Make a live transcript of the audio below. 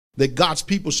that God's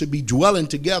people should be dwelling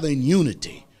together in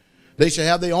unity. They should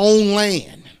have their own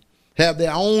land, have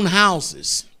their own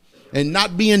houses, and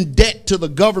not be in debt to the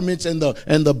governments and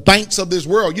the banks of this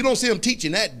world. You don't see them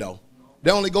teaching that, though.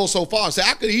 They only go so far. Say,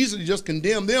 I could easily just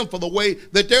condemn them for the way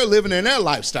that they're living in their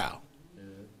lifestyle.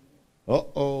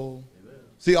 Uh-oh.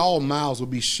 See, all mouths will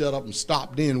be shut up and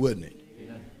stopped in, wouldn't it?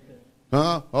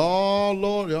 Huh? Oh,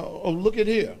 Lord. Oh, look at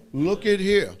here. Look at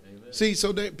here. See,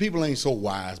 so people ain't so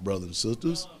wise, brothers and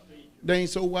sisters. They ain't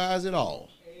so wise at all.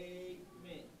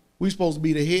 We're supposed to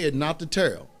be the head, not the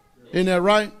tail. Isn't that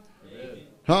right?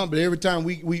 Huh? But every time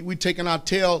we taking our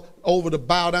tail over to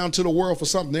bow down to the world for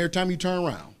something, every time you turn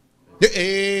around.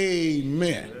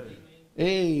 Amen.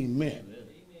 Amen.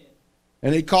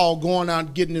 And they call going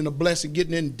out, getting in a blessing,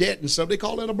 getting in debt and stuff. They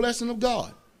call that a blessing of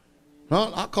God.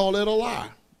 Huh? I call that a lie.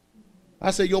 I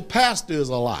say your pastor is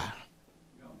a lie.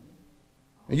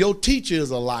 And your teacher is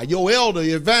a lie. Your elder,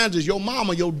 your evangelist, your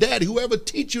mama, your daddy, whoever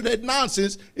teach you that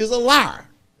nonsense is a liar.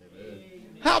 Amen.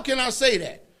 How can I say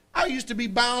that? I used to be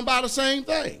bound by the same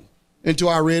thing until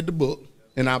I read the book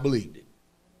and I believed it.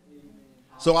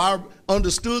 So I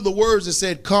understood the words that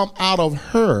said, come out of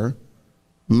her,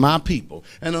 my people.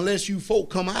 And unless you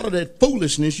folk come out of that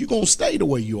foolishness, you're going to stay the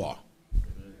way you are.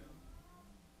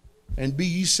 And be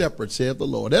ye separate, saith the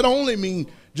Lord. That don't only mean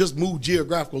just move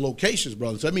geographical locations,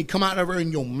 brothers. I mean, come out of her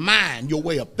in your mind, your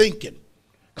way of thinking.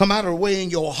 Come out of the way in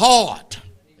your heart.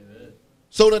 Amen.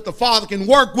 So that the Father can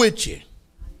work with you.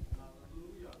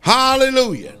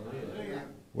 Hallelujah. Hallelujah.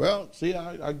 Well, see,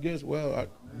 I guess, I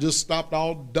just stopped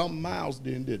all dumb mouths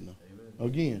then, didn't I?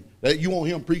 Amen. Again, you won't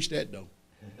hear them preach that, though.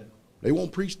 They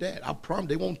won't preach that. I promise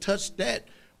they won't touch that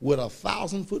with a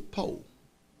 1,000-foot pole.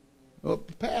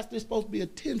 Pastor, it's supposed to be a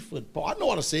 10-foot pole. I know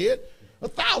what I said. A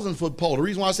 1,000-foot pole. The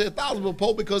reason why I said 1,000-foot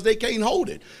pole because they can't hold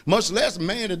it. Much less a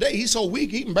man today. He's so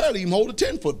weak he can barely even hold a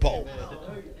 10-foot pole.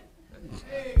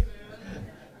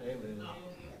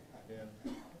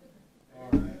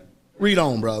 Read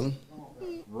on, brother.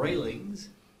 Railings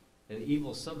and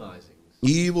evil surmisings.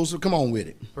 Evils, come on with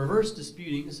it. Perverse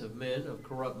disputings of men of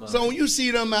corrupt minds. So when you see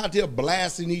them out there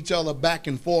blasting each other back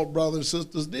and forth, brothers and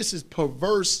sisters, this is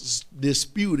perverse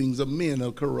disputings of men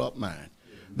of corrupt mind.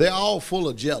 They're all full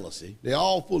of jealousy. They're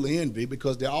all full of envy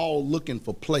because they're all looking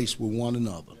for place with one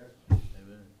another. Amen.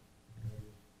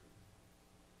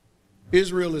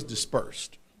 Israel is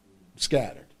dispersed,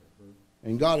 scattered.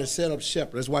 And God has set up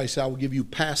shepherds. That's why he said, I will give you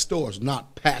pastors,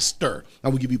 not pastor. I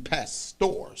will give you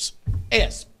pastors.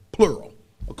 S, plural,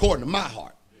 according to my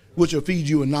heart, which will feed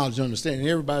you in knowledge and understanding.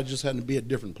 Everybody just had to be at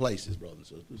different places,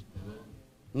 brothers and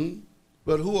sisters.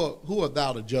 But who art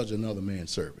thou to judge another man's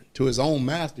servant? To his own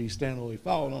master he standeth or he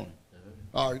falleth on him.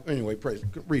 All right, anyway,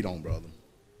 read on, brother.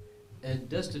 And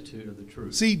destitute of the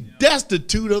truth. See,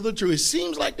 destitute of the truth. It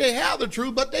seems like they have the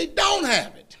truth, but they don't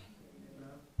have it.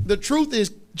 The truth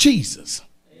is Jesus.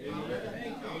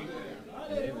 Amen.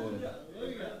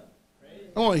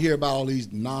 I want to hear about all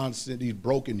these nonsense, these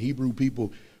broken Hebrew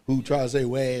people who try to say,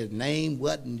 well, his name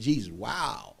wasn't Jesus.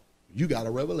 Wow, you got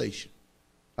a revelation.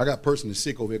 I got a person that's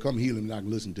sick over here. Come heal him and I can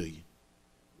listen to you.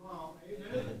 Wow.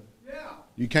 Amen.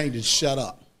 You can't just shut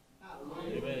up.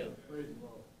 Amen.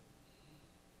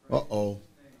 Uh-oh.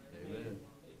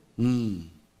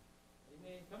 Amen.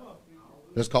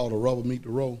 That's called a rubber meet the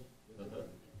roll.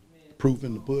 Proof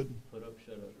in the pudding. Put up,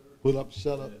 shut up. Put up,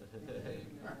 shut up.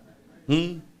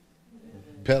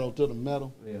 Pedal to the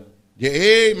metal. Yeah,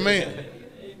 amen.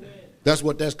 That's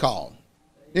what that's called.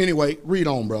 Anyway, read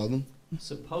on, brother.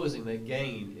 Supposing that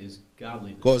gain is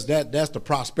godliness. Because that's the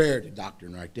prosperity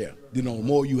doctrine right there. You know, the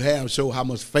more you have, show how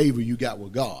much favor you got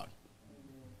with God.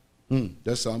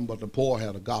 That's something, but the poor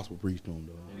had a gospel preached on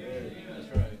them.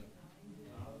 That's right.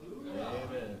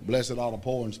 Amen. Blessed are the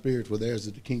poor in spirit, for theirs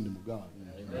is the kingdom of God.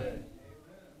 Amen.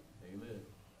 Amen.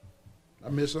 I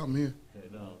missed something here?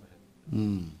 No.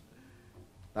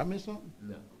 I missed something?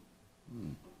 No.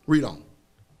 Read on.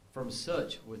 From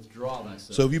such withdraw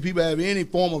thyself. So if you people have any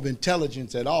form of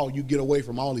intelligence at all, you get away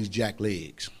from all these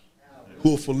jacklegs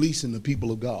who are fleecing the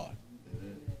people of God.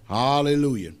 Amen.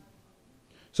 Hallelujah.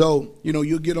 So, you know,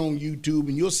 you'll get on YouTube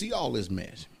and you'll see all this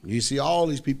mess. You see all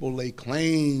these people lay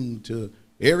claim to,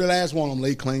 every last one of them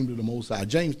lay claim to the Most High.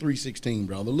 James 3:16,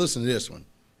 brother. Listen to this one.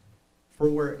 For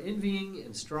where envying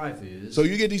and strife is. So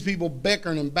you get these people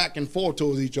beckoning back and forth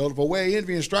towards each other. For where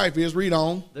envy and strife is, read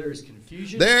on. There is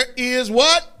confusion. There is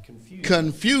what?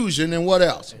 Confusion and what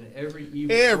else? And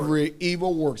every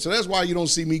evil work. So that's why you don't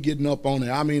see me getting up on it.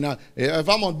 I mean, if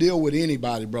I'm going to deal with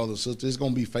anybody, brother, sister, it's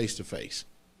going to be face to face.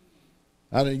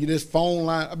 I think this phone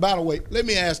line. By the way, let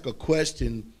me ask a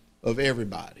question of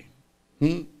everybody.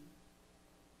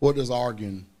 What does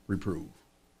arguing reprove?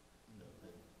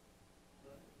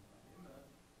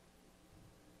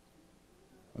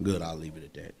 Good, I'll leave it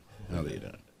at that. I'll leave it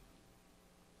at that.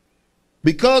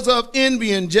 Because of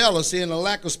envy and jealousy and a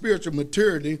lack of spiritual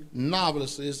maturity,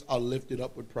 novices are lifted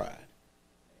up with pride.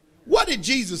 What did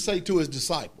Jesus say to his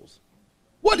disciples?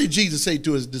 What did Jesus say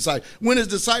to his disciples? When his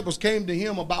disciples came to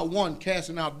him about one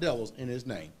casting out devils in his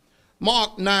name.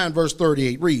 Mark 9, verse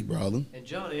 38. Read, brother. And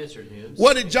John answered him.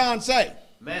 What did John say?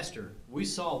 Master, we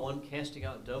saw one casting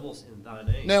out devils in thy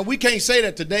name. Now, we can't say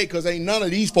that today because ain't none of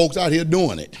these folks out here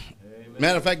doing it. Amen.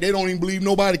 Matter of fact, they don't even believe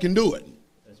nobody can do it.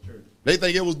 That's true. They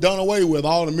think it was done away with.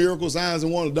 All the miracle signs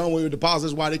and wonders done away with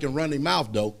deposits. Why they can run their mouth,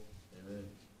 though. Amen.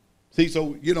 See,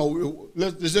 so, you know,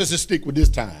 let's just stick with this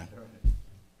time.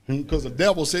 Because the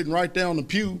devil's sitting right there on the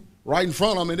pew, right in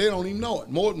front of them, and they don't even know it.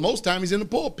 Most time he's in the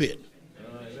pulpit.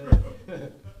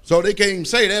 So they can't even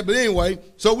say that. But anyway,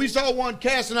 so we saw one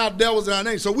casting out devils in our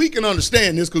name. So we can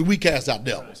understand this because we cast out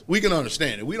devils. We can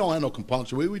understand it. We don't have no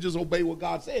compunction. We just obey what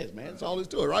God says, man. That's all there's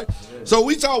to it, right? So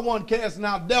we saw one casting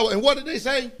out devils. And what did they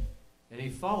say? And he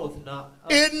followeth not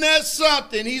us. Isn't that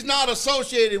something? He's not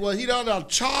associated with, he's not a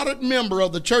chartered member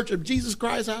of the Church of Jesus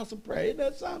Christ House of Prayer. Isn't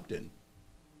that something?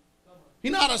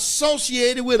 He's not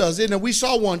associated with us. And we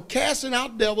saw one casting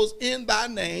out devils in thy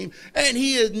name, and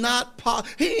he is not,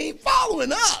 he ain't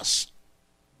following us.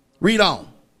 Read on.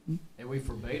 And we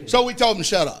forbade him. So we told him to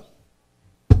shut up.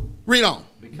 Read on.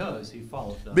 Because he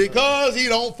followeth not Because he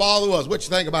don't follow us. What you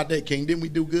think about that, King? Didn't we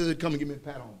do good? Come and give me a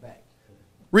pat on the back.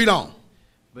 Read on.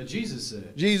 But Jesus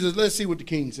said, Jesus, let's see what the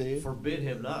King said. forbid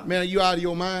him not. Man, are you out of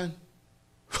your mind?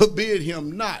 Forbid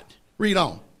him not. Read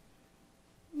on.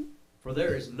 For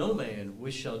there is no man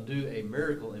which shall do a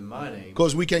miracle in my name. Of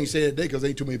course, we can't say it today because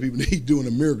ain't too many people need doing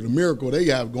a miracle. The miracle they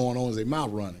have going on is their mouth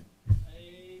running.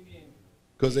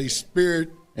 Because their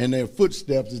spirit and their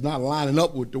footsteps is not lining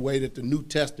up with the way that the New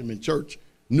Testament church,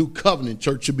 New Covenant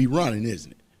church should be running,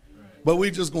 isn't it? Right. But we're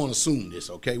just going to assume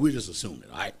this, okay? We just assume it,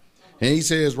 all right? And he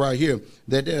says right here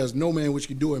that there is no man which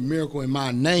can do a miracle in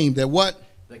my name that what?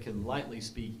 That can lightly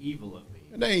speak evil of me.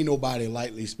 And there ain't nobody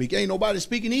lightly speaking. Ain't nobody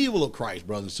speaking evil of Christ,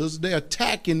 brothers and sisters. They're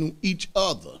attacking each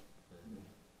other.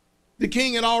 The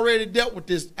King had already dealt with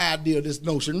this idea, this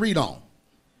notion. Read on.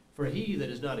 For he that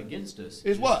is not against us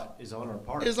is what? Is on our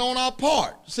part. Is on our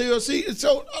part. See,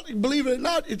 so believe it or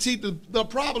not, the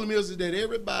problem is that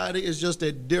everybody is just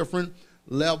at different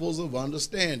levels of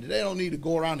understanding. They don't need to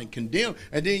go around and condemn.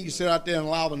 And then you sit out there and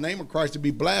allow the name of Christ to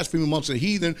be blasphemed amongst the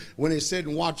heathen when they sit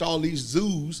and watch all these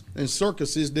zoos and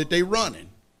circuses that they running.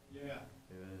 Yeah.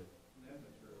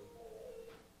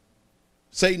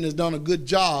 Satan has done a good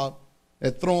job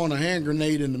at throwing a hand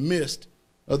grenade in the midst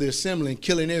of the assembly and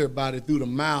killing everybody through the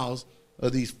mouths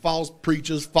of these false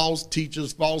preachers, false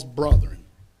teachers, false brethren.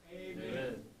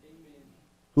 Amen.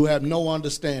 Who have no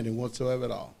understanding whatsoever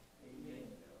at all.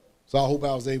 So I hope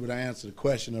I was able to answer the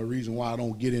question, the reason why I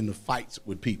don't get into fights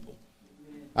with people.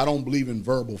 I don't believe in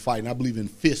verbal fighting. I believe in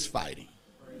fist fighting.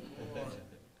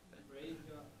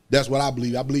 That's what I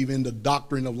believe. I believe in the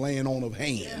doctrine of laying on of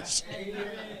hands.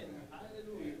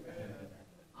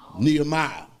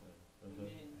 Nehemiah.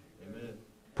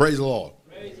 Praise the Lord.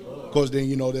 Of course, then,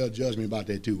 you know, they'll judge me about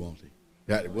that too, won't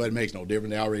they? Well, it makes no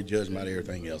difference. They already judged me about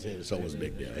everything else. So it's a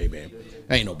big deal. Amen.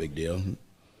 Ain't no big deal.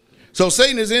 So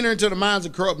Satan is entering into the minds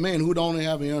of corrupt men who don't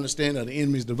have any understanding of the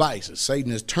enemy's devices.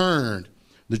 Satan has turned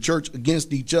the church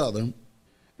against each other,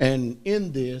 and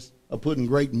in this are putting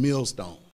great millstones.